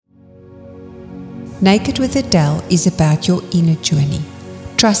Naked with Adele is about your inner journey,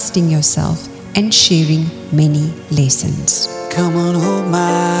 trusting yourself and sharing many lessons. Come on, hold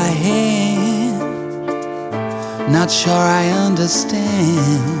my hand. Not sure I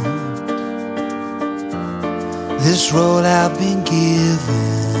understand this road I've been given,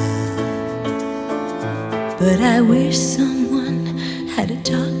 but I wish someone had to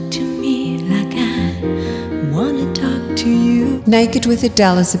talk to me like I wanna talk to you. Naked with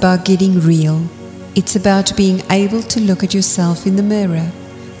Adele is about getting real. It's about being able to look at yourself in the mirror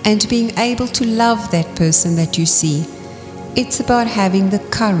and being able to love that person that you see. It's about having the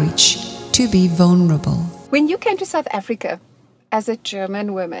courage to be vulnerable. When you came to South Africa as a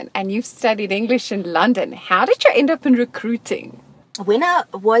German woman and you've studied English in London, how did you end up in recruiting? When I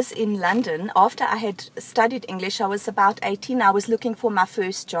was in London, after I had studied English, I was about 18. I was looking for my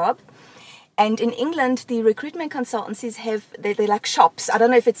first job. And in England, the recruitment consultancies they're like shops. I don't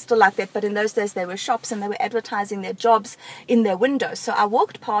know if it's still like that, but in those days they were shops and they were advertising their jobs in their windows. So I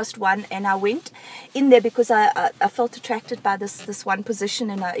walked past one and I went in there because I felt attracted by this one position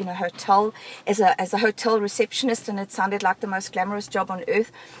in a hotel as a hotel receptionist, and it sounded like the most glamorous job on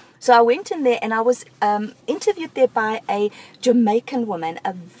earth. So I went in there and I was interviewed there by a Jamaican woman,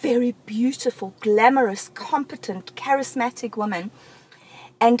 a very beautiful, glamorous, competent, charismatic woman.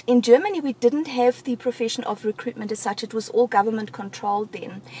 And in Germany, we didn't have the profession of recruitment as such. It was all government controlled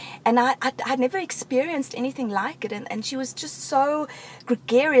then. And I'd never experienced anything like it. And she was just so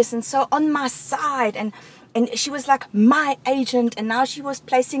gregarious and so on my side. And she was like my agent. And now she was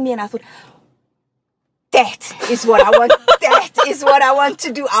placing me. And I thought, that is what I want. That is what I want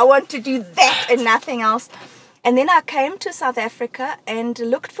to do. I want to do that and nothing else. And then I came to South Africa and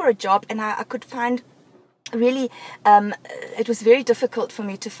looked for a job. And I could find... Really, it was very difficult for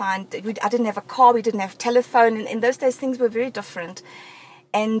me to find. I didn't have a car, we didn't have telephone, and in those days things were very different.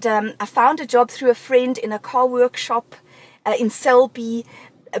 And I found a job through a friend in a car workshop in Selby,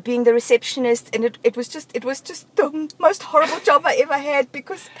 being the receptionist, and it was just the most horrible job I ever had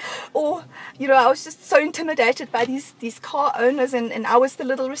because, I was just so intimidated by these car owners, and I was the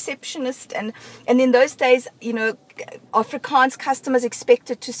little receptionist, and in those days, Afrikaans customers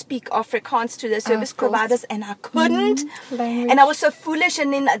expected to speak Afrikaans to their service providers, and I couldn't. And I was so foolish,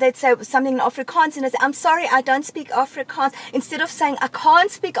 and then they'd say something in Afrikaans, and I'd say, I'm sorry, I don't speak Afrikaans. Instead of saying, I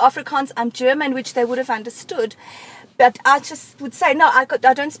can't speak Afrikaans, I'm German, which they would have understood. But I just would say, no, I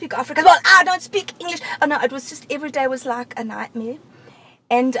don't speak Afrikaans. Well, I don't speak English. Oh, no, it was just every day was like a nightmare.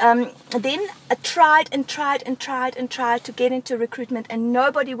 And then I tried to get into recruitment, and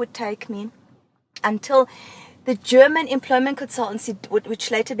nobody would take me until the German employment consultancy,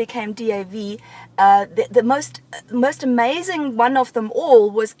 which later became DAV, the most amazing one of them all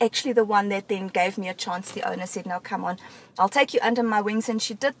was actually the one that then gave me a chance. The owner said, no, come on, I'll take you under my wings. And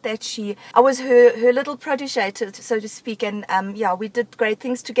she did that. I was her little protege, so to speak. And we did great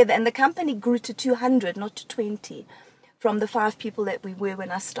things together. And the company grew to 200, not to 20. From the 5 people that we were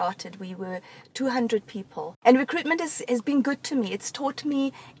when I started, we were 200 people. And recruitment has been good to me. It's taught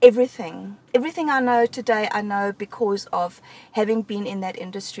me everything. Everything I know today, I know because of having been in that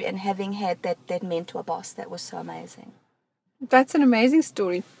industry and having had that mentor boss that was so amazing. That's an amazing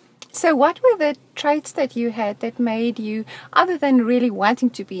story. So what were the traits that you had that made you, other than really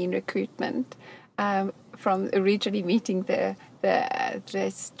wanting to be in recruitment, from originally meeting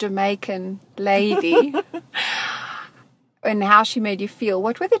this Jamaican lady, and how she made you feel?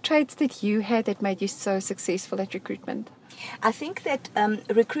 What were the traits that you had that made you so successful at recruitment? I think that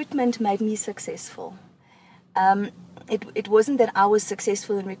recruitment made me successful. It wasn't that I was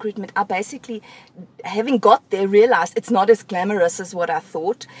successful in recruitment. I basically, having got there, realized it's not as glamorous as what I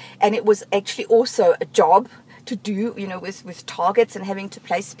thought. And it was actually also a job to do, with targets and having to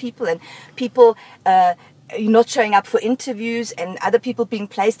place people, and people not showing up for interviews, and other people being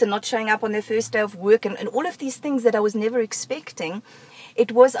placed and not showing up on their first day of work, and all of these things that I was never expecting.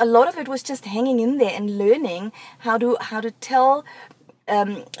 A lot of it was just hanging in there and learning how to tell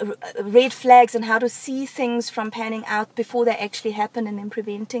red flags and how to see things from panning out before they actually happen, and then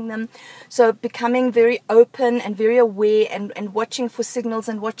preventing them. So becoming very open and very aware, and watching for signals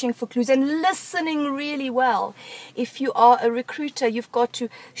and watching for clues and listening really well. If you are a recruiter, you've got to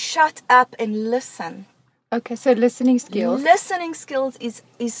shut up and listen. Okay, so listening skills. Listening skills is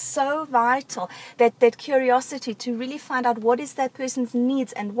so vital. That curiosity to really find out what is that person's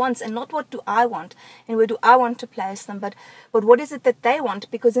needs and wants, and not what do I want and where do I want to place them, but what is it that they want?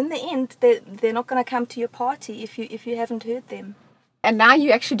 Because in the end, they're not going to come to your party if you haven't heard them. And now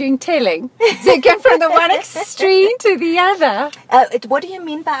you're actually doing telling. So you go from the one extreme to the other. What do you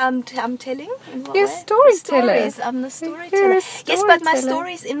mean by I'm telling? In what You're a way? storyteller. The stories. I'm the storyteller. You're a Yes, but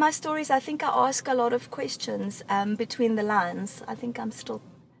storyteller. in my stories, I think I ask a lot of questions between the lines. I think I'm still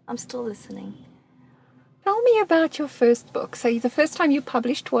listening. Tell me about your first book. So the first time you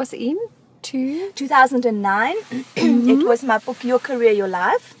published was in 2009. It was my book, Your Career, Your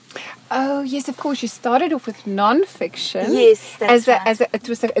Life. Oh yes, of course. You started off with non-fiction. Yes, that's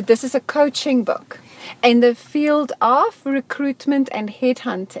right. This is a coaching book in the field of recruitment and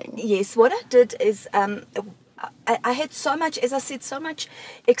headhunting. Yes, what I did is I had so much, as I said, so much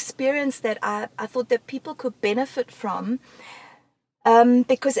experience that I thought that people could benefit from.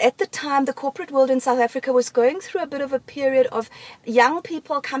 Because at the time, the corporate world in South Africa was going through a bit of a period of young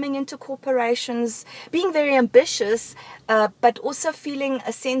people coming into corporations, being very ambitious, but also feeling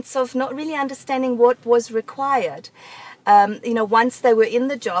a sense of not really understanding what was required. Once they were in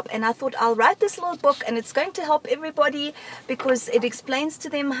the job. And I thought, I'll write this little book and it's going to help everybody because it explains to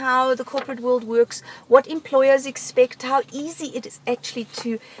them how the corporate world works, what employers expect, how easy it is actually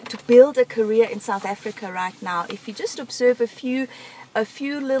to build a career in South Africa right now. If you just observe a few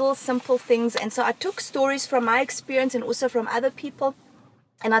little simple things. And so I took stories from my experience and also from other people.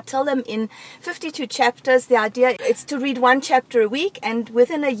 And I tell them in 52 chapters. The idea is to read one chapter a week, and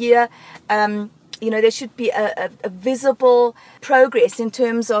within a year, there should be a visible progress in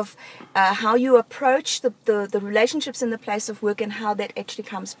terms of how you approach the relationships in the place of work and how that actually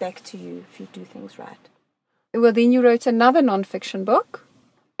comes back to you if you do things right. Well, then you wrote another non-fiction book.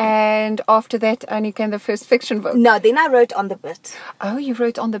 And after that only came the first fiction book. No, then I wrote On the Bit. Oh, you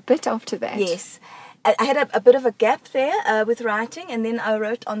wrote On the Bit after that. Yes. I had a bit of a gap there with writing, and then I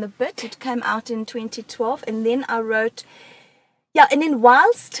wrote On the Bit. It came out in 2012, and then I wrote... Yeah, and then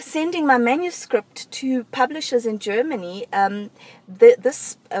whilst sending my manuscript to publishers in Germany,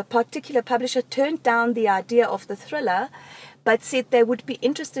 this particular publisher turned down the idea of the thriller, but said they would be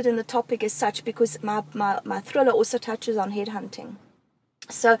interested in the topic as such because my thriller also touches on headhunting.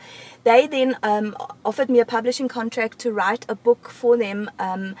 So they then offered me a publishing contract to write a book for them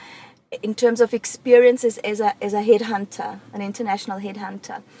in terms of experiences as a headhunter, an international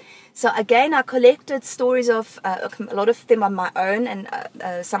headhunter. So again, I collected stories of a lot of them are my own, and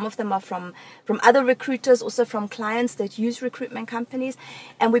some of them are from other recruiters, also from clients that use recruitment companies.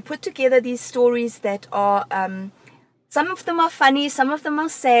 And we put together these stories that are, some of them are funny, some of them are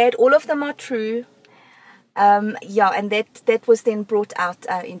sad, all of them are true. And that was then brought out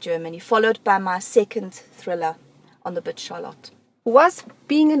in Germany, followed by my second thriller, On the Bit, Charlotte. Was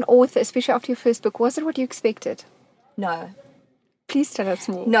being an author, especially after your first book, was it what you expected? No. Please tell us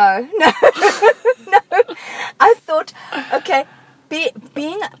more. No. I thought, okay,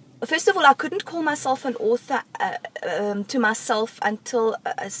 being... First of all, I couldn't call myself an author to myself until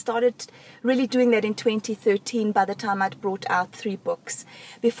I started really doing that in 2013, by the time I'd brought out 3 books.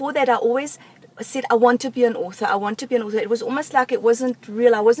 Before that, I always said, I want to be an author. It was almost like it wasn't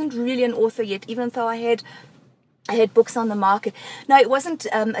real. I wasn't really an author yet, even though I had books on the market. No, it wasn't,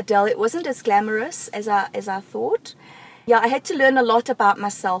 Adele. It wasn't as glamorous as I thought. Yeah, I had to learn a lot about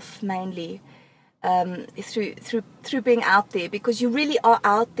myself, mainly through being out there, because you really are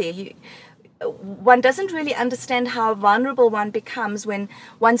out there. One doesn't really understand how vulnerable one becomes when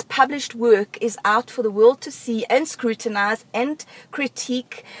one's published work is out for the world to see and scrutinize and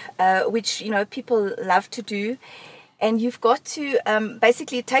critique, which people love to do. And you've got to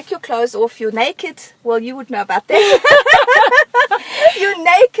basically take your clothes off. You're naked. Well, you would know about that. You're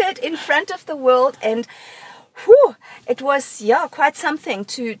naked in front of the world, and it was quite something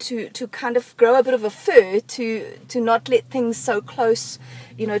to kind of grow a bit of a fur to not let things so close,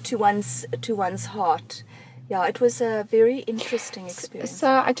 to one's heart. Yeah, it was a very interesting experience. So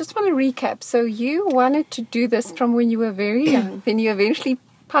I just want to recap. So you wanted to do this from when you were very young. Then you eventually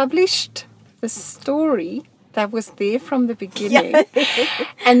published the story that was there from the beginning. Yeah.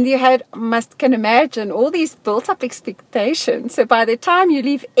 And you can imagine all these built up expectations. So by the time you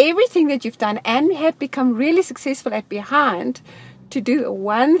leave everything that you've done and have become really successful at behind to do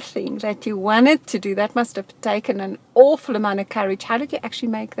one thing that you wanted to do, that must have taken an awful amount of courage. How did you actually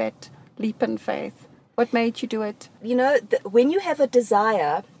make that leap in faith? What made you do it? When you have a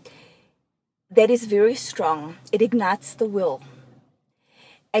desire that is very strong, it ignites the will.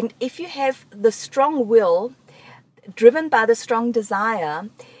 And if you have the strong will, driven by the strong desire,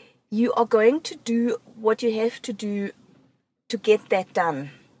 you are going to do what you have to do to get that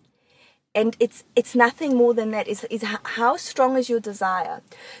done. And it's nothing more than that. Is how strong is your desire?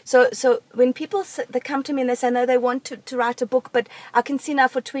 So when people they come to me and they say, no, they want to write a book, but I can see now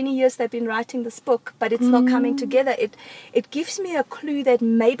for 20 years they've been writing this book, but it's not coming together. It gives me a clue that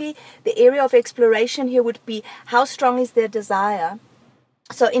maybe the area of exploration here would be how strong is their desire.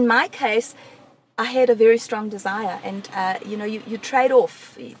 So in my case, I had a very strong desire, and you trade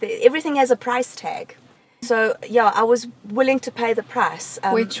off. Everything has a price tag. So yeah, I was willing to pay the price.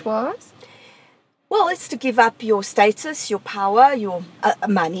 Which was? Well, it's to give up your status, your power, your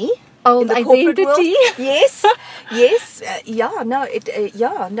money. Old in the corporate identity. world. Yes, yes.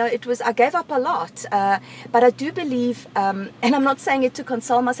 It was. I gave up a lot, but I do believe, and I'm not saying it to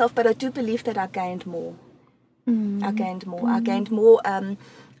console myself, but I do believe that I gained more. I gained more. I gained more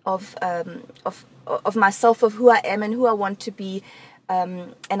of myself, of who I am and who I want to be,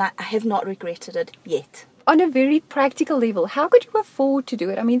 and I have not regretted it yet. On a very practical level, how could you afford to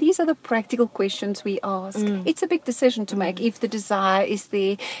do it? I mean, these are the practical questions we ask. It's a big decision to make. If the desire is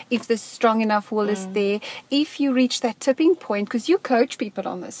there, if the strong enough will is there, if you reach that tipping point, because you coach people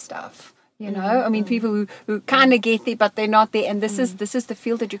on this stuff. I mean, people who kind of get there, but they're not there. And this is the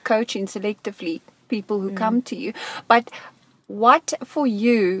field that you coach in selectively, people who come to you. But what for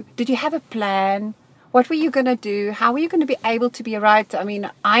you, did you have a plan? What were you going to do? How were you going to be able to be a writer? I mean,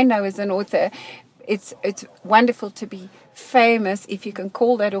 I know as an author, it's wonderful to be famous, if you can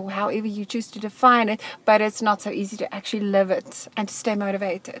call that, or however you choose to define it, but it's not so easy to actually live it and to stay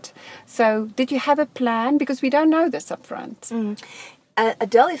motivated. So did you have a plan? Because we don't know this up front.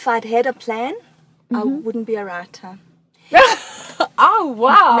 Adele, if I'd had a plan, I wouldn't be a writer. Oh,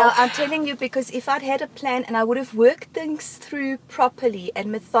 wow. No, I'm telling you, because if I'd had a plan and I would have worked things through properly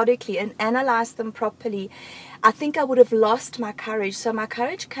and methodically and analyzed them properly, I think I would have lost my courage. So my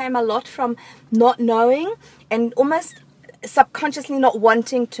courage came a lot from not knowing and almost subconsciously not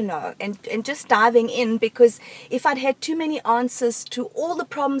wanting to know and just diving in, because if I'd had too many answers to all the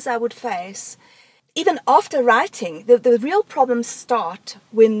problems I would face, even after writing, the real problems start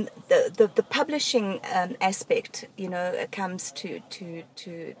when the publishing aspect, comes to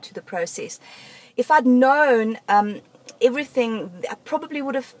the process. If I'd known everything, I probably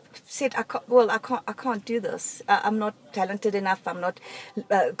would have said, I can't do this. I'm not talented enough. I'm not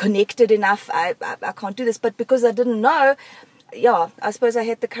connected enough. I can't do this. But because I didn't know, I suppose I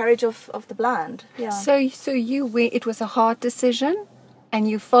had the courage of the blind. Yeah. So it was a hard decision, and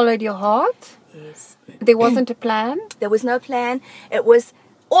you followed your heart. Yes. There wasn't a plan? There was no plan. It was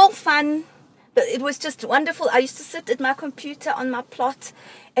all fun. But it was just wonderful. I used to sit at my computer on my plot,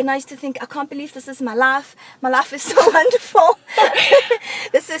 and I used to think, I can't believe this is my life. My life is so wonderful.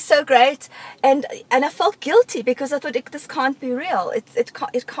 This is so great. And I felt guilty because I thought, this can't be real.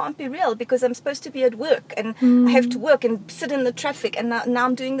 It can't be real, because I'm supposed to be at work, and I have to work and sit in the traffic, and now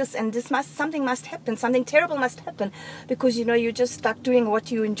I'm doing this, and something must happen. Something terrible must happen, because you're just stuck doing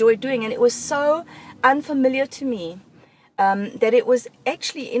what you enjoy doing. And it was so unfamiliar to me. That it was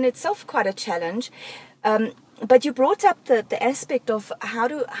actually in itself quite a challenge. But you brought up the aspect of how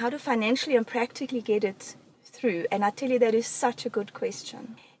to financially and practically get it through. And I tell you, that is such a good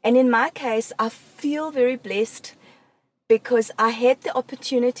question. And in my case, I feel very blessed because I had the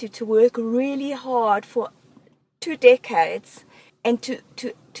opportunity to work really hard for 2 decades and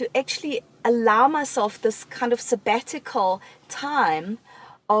to actually allow myself this kind of sabbatical time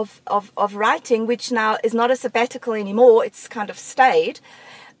of writing, which now is not a sabbatical anymore. It's kind of stayed.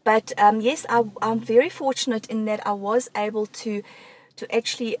 But yes, I'm very fortunate in that I was able to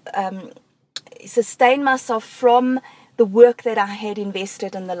actually sustain myself from the work that I had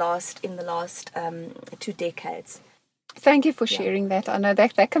invested in the last 2 decades. Thank you for sharing that. I know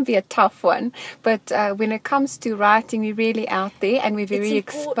that can be a tough one, but when it comes to writing, we're really out there and we're very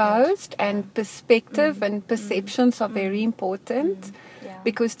exposed, and perspective and perceptions are very important.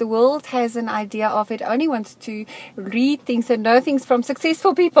 Because the world has an idea of it, only wants to read things and know things from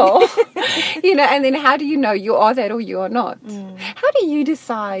successful people, and then how do you know you are that or you are not? How do you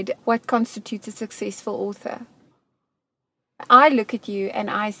decide what constitutes a successful author? I look at you and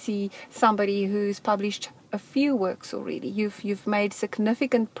I see somebody who's published a few works already. You've made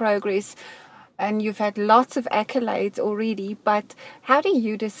significant progress and you've had lots of accolades already, but how do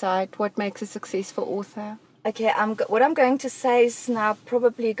you decide what makes a successful author? Okay, what I'm going to say is now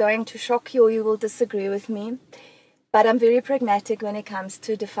probably going to shock you, or you will disagree with me. But I'm very pragmatic when it comes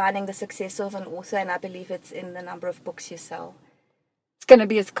to defining the success of an author, and I believe it's in the number of books you sell. It's going to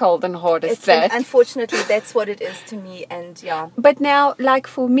be as cold and hard as that. Unfortunately, that's what it is to me. And yeah. But now, like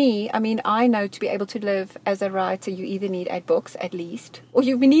for me, I mean, I know to be able to live as a writer, you either need 8 books at least, or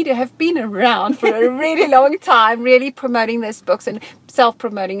you need to have been around for a really long time, really promoting those books. And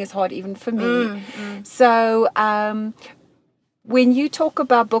self-promoting is hard even for me. So when you talk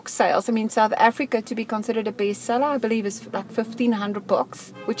about book sales, I mean, South Africa, to be considered a bestseller, I believe is like 1,500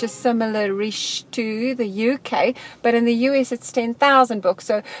 books, which is similar-ish to the UK. But in the US, it's 10,000 books.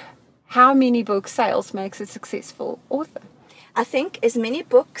 So how many book sales makes a successful author? I think as many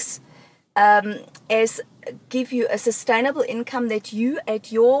books as give you a sustainable income that you,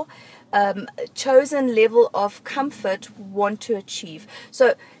 at your chosen level of comfort, want to achieve.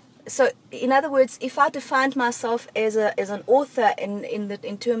 So in other words, if I defined myself as an author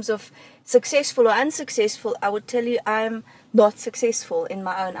in terms of successful or unsuccessful, I would tell you I'm not successful in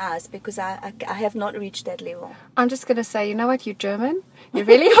my own eyes because I have not reached that level. I'm just going to say, you know what, you're German. You're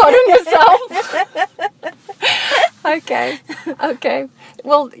really hard on yourself. Okay.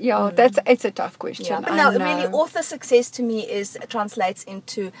 Well, yeah, it's a tough question. Yeah, but no, really, author success to me translates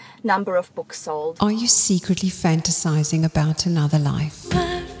into number of books sold. Are you secretly fantasizing about another life?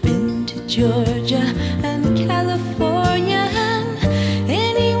 I've been to Georgia and California and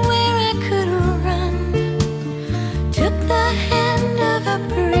anywhere I could run. Took the hand of a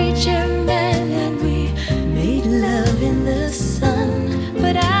preacher man and we made love in the sun.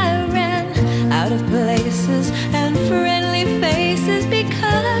 But I ran out of places and friendly faces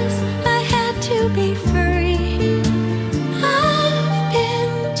because I had to be free. I've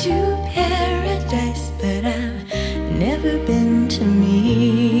been to paradise, but I've never been to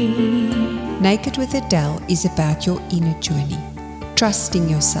me. Naked with Adele is about your inner journey, trusting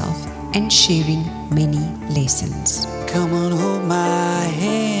yourself and sharing many lessons. Come on, hold my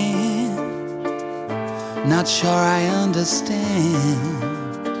hand. Not sure I understand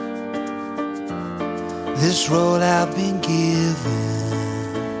this road I've been given.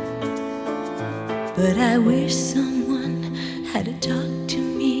 But I wish someone had to talk to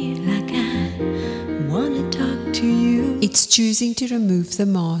me like I wanna talk to you. It's choosing to remove the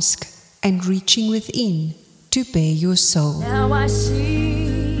mask and reaching within to bare your soul. Now I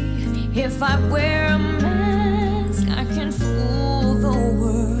see if I wear a mask, I can fool the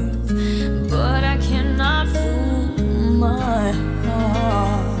world, but I cannot fool my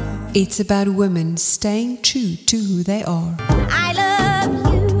heart. It's about women staying true to who they are. I love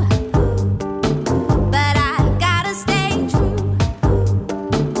you, but I've gotta stay true.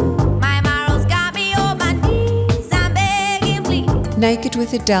 My morals got me on my knees, I'm begging please. Naked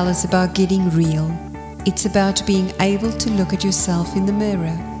with Adele is about getting real. It's about being able to look at yourself in the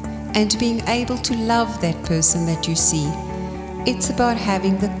mirror and being able to love that person that you see. It's about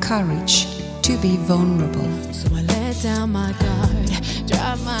having the courage to be vulnerable. So I let down my guard,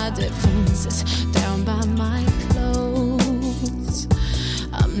 drop my defenses down by my clothes.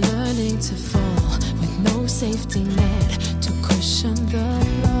 I'm learning to fall with no safety net to cushion the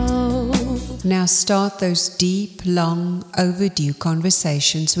blow. Now start those deep, long, overdue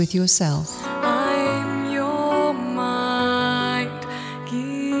conversations with yourself. I'm your mind,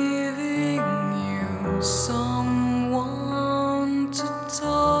 giving you someone to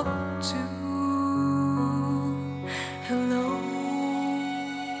talk to. Hello.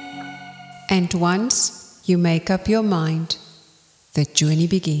 And once you make up your mind, the journey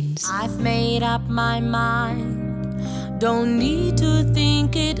begins. I've made up my mind. Don't need to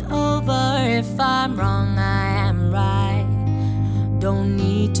think it over. If I'm wrong, I am right. Don't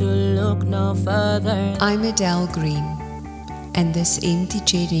need to look no further. I'm Adele Green, and this empty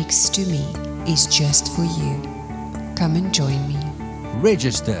chair next to me is just for you. Come and join me.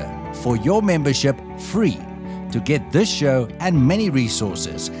 Register for your membership free to get this show and many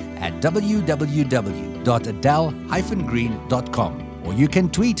resources at www.adele-green.com, or you can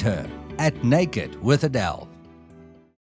tweet her at Naked with Adele.